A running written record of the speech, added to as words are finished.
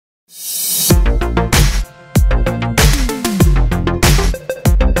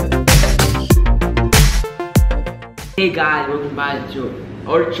Hey guys, welcome back to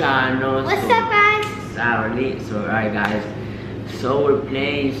our channel. What's up, guys? Orly. So alright guys, so we're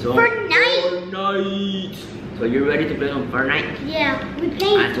playing Fornite. So you ready to play some Fornite? Yeah, we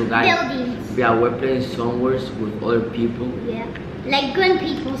play so guys, buildings. Yeah, we're playing somewhere with other people. Yeah, like good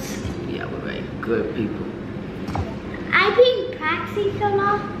peoples. Yeah, we're very good people. I've been practicing a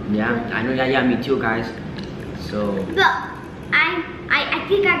lot. Yeah, I know. Yeah, me too, guys. So. But I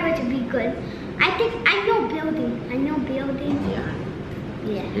think I'm going to be good. I think I know building. Yeah.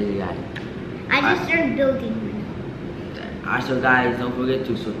 Yeah. Really, guys. I just started building. So guys, don't forget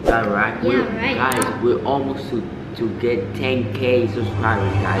to subscribe, right? Yeah, right. Guys, we're almost to get 10K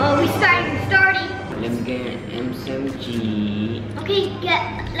subscribers, guys. Oh, we're starting. Let me get an SMG. Okay, get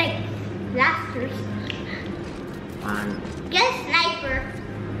like blasters. Fine. Get a sniper.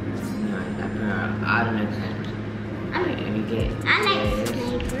 No, I don't like snipers. Let me get. I like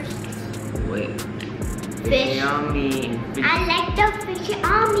snipers. Wait. Fish. Yummy. I like the fishy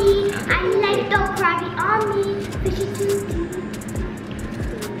army. I like the crabby army. Fishy too.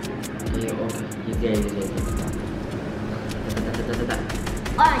 Yeah, okay. He's there.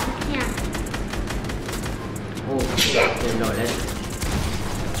 Oh, you can't. Oh, okay, no, let's.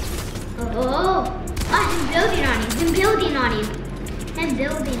 Oh, I'm building on him.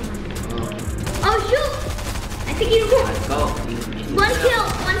 Oh shoot! I think you will. Let's go. One kill.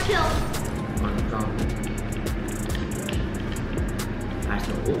 Let's go.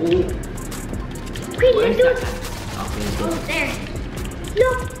 Okay, you do it. Okay, Oh, there.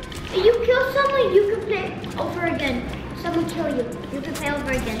 Look, if you kill someone, you can play over again. Someone kill you, you can play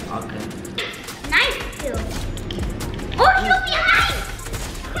over again. Okay. Nice kill. Oh, shoot behind!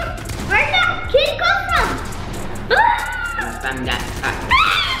 Where'd that kid come from? Spam that.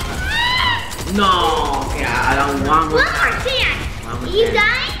 No, okay, I don't want One more chance. You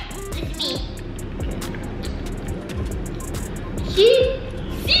die? It's me.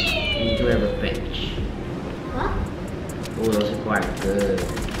 You do have a bench. What? Oh, those are quite good.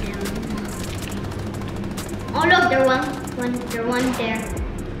 Oh look, there's one there.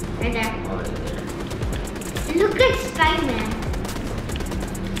 Right there. Oh, yeah. It looks like Skyman.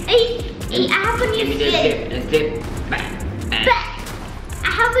 Hey, I have a new skin. Let's dip. Back. I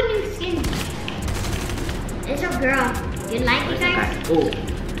have a new skin. It's a girl. You like it, guys? Oh.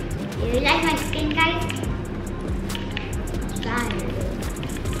 You like my skin, guys?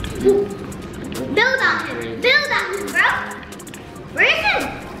 Build on him, bro. Where is him?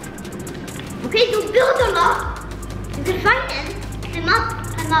 Okay, so build a lot. You can find him. Him up.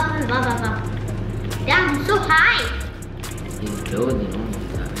 Damn, he's so high. He's building.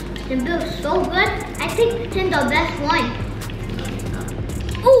 He builds so good. I think he's the best one. No, he's not.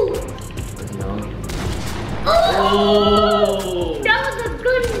 Ooh. No. Oh! That was a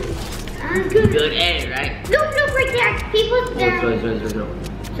good. Good end, right? Look right there. People's there. Oh,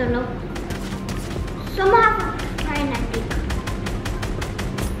 Solo. Someone have a friend, I think.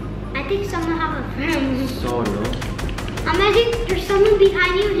 I think someone have a friend. Solo. Imagine there's someone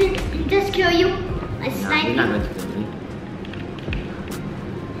behind you and just kill you. A snipe You're not going to kill me.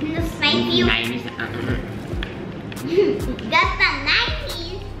 And just snipe you. 90s. That's the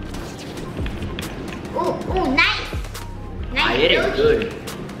 90s. Oh, nice. I did it good.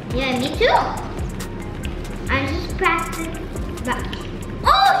 Yeah, me too. I just practiced back.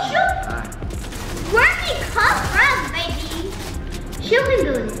 Oh, shoot! Where did he come from, baby? Shoot me,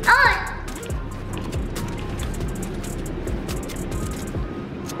 dude. Oh!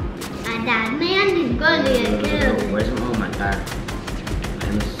 And that man is going to get killed. Where's my, oh my god.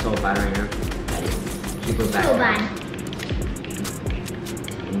 I'm so bad right now. Super bad. So bad.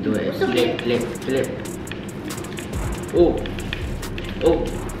 Do it. So Flip. Oh.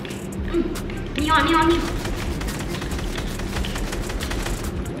 Neon.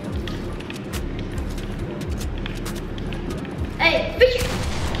 Hey,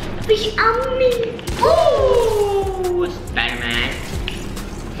 fish on me. Oh, Spider-Man.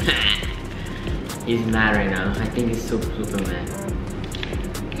 He's mad right now. I think he's super mad.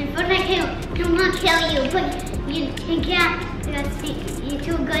 And for like he'll not kill you, but you can't because you're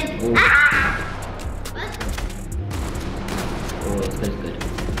too good. Oh. Ah! What? Oh, it's good.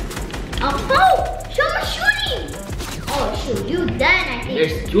 Oh, someone's shooting! Oh shoot, you dead, I think.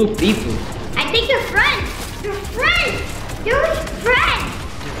 There's two people. I think they're friends. They're friends.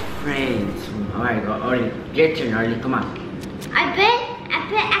 Friends. Alright, go, Orly. Your turn, Orly. Come on. I bet I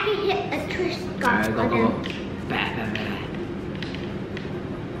can hit a twist gun. Alright, go. Bad.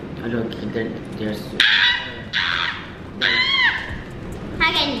 Oh, look, there's... I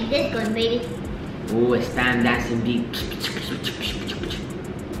can use this gun, baby. Oh, spam that SMG.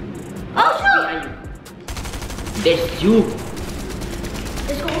 Oh shoot! There's you.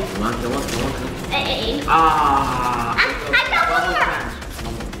 Let's go. Come on. Hey. Ah. I got one more.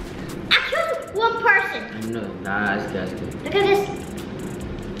 I killed one person. I know. That's good. Look at this.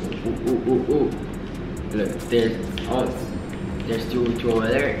 Ooh. Look, there's two over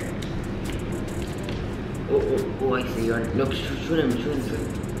there. Oh, I see one. Look, shoot him.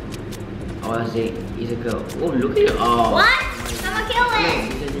 Oh, I see. He's a girl. Oh, look at it. Oh. What? Someone kill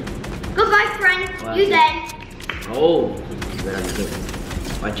him. Goodbye, friend. Oh, You dead. Oh.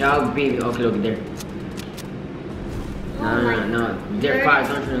 Watch out, baby. Okay, look there. No. They're far.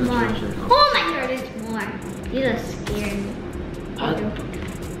 Don't shoot him. Oh my god, there's more. You just scared me.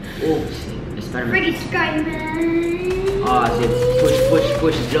 Oh, shit. The Spider-Man. Pretty Skyman. Oh, I see.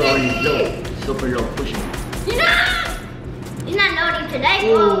 Push. Low. Super low. Push him. You're not loading today. Oh.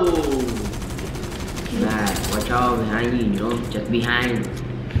 Man, watch out behind you, just behind.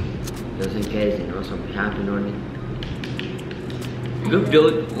 Just in case, something happen on it. Good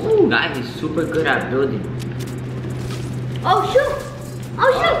build. Oh, guys, he's super good at building. Oh, shoot.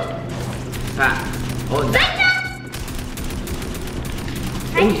 Oh, that.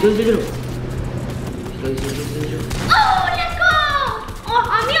 Slow. Oh, let's go.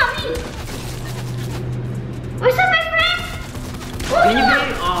 Oh, on me. What's up, my friend? Can you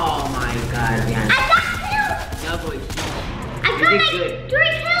believe? Oh my god, man. I got kills. No, boy. I got like 3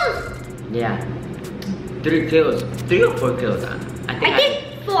 kills. Yeah. 3 kills. 3 or 4 kills. I did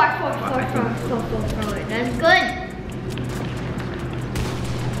 4. That's good.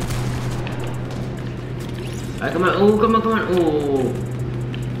 Alright, come on. Oh.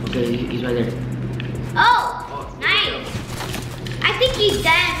 Okay, he's right there. Oh, nice. I think he's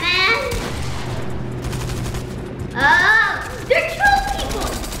dead, man. Oh, they're 2 people.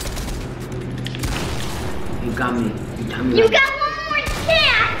 You got me. You got one more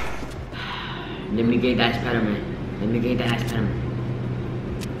chance. Let me get that Spider-Man.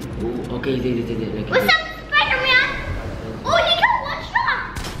 Oh, okay, What's up, Spider-Man? Oh, you got 1 shot.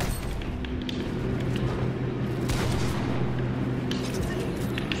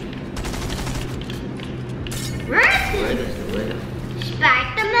 Where is it?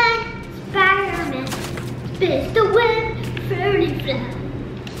 Spider-Man. Spits the web, furry fly.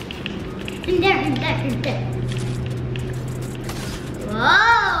 In there.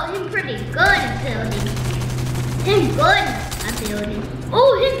 Whoa, he's pretty good at building.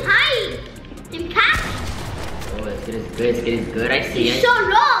 Oh, he's high. He's fast. Oh, it's getting good. I see He's it. so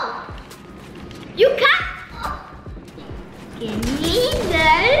low. You can't. Oh. Give me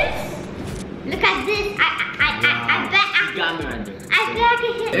this. Look at this. I bet I got me right there. I bet I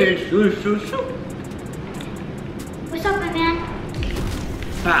can hit him. Shoot. What's up, my man?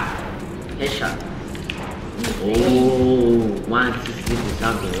 Headshot. Oh, 160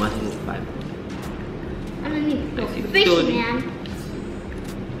 something, 165. I don't need to I see go the fishing, building. man.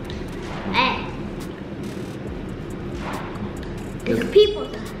 Hey. There's people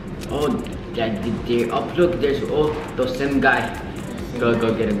there. Oh, they're up. Look, there's the same guy. Go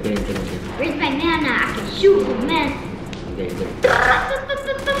get him. Where's my nana? I can shoot him, man. There.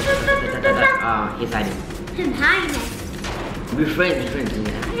 He's hiding. He's hiding. We're friends.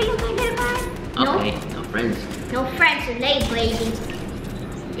 No. Okay, no friends. No friends, so late, baby.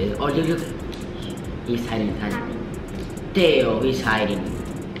 Oh, look. He's hiding. Theo, he's hiding.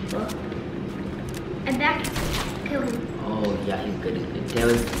 I'm back. Kill him. Oh, yeah, he's good.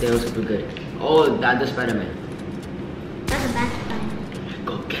 Theo's super good. Oh, that's the Spider-Man. That's a bad fight.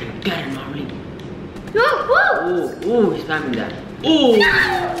 Go get him, Orly. Woo! He's spamming that. Oh!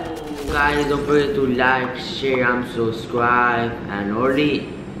 No! Guys, don't forget to like, share, and subscribe. And Orly,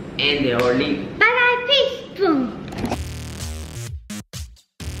 and the Orly. Bye, guys. Peace.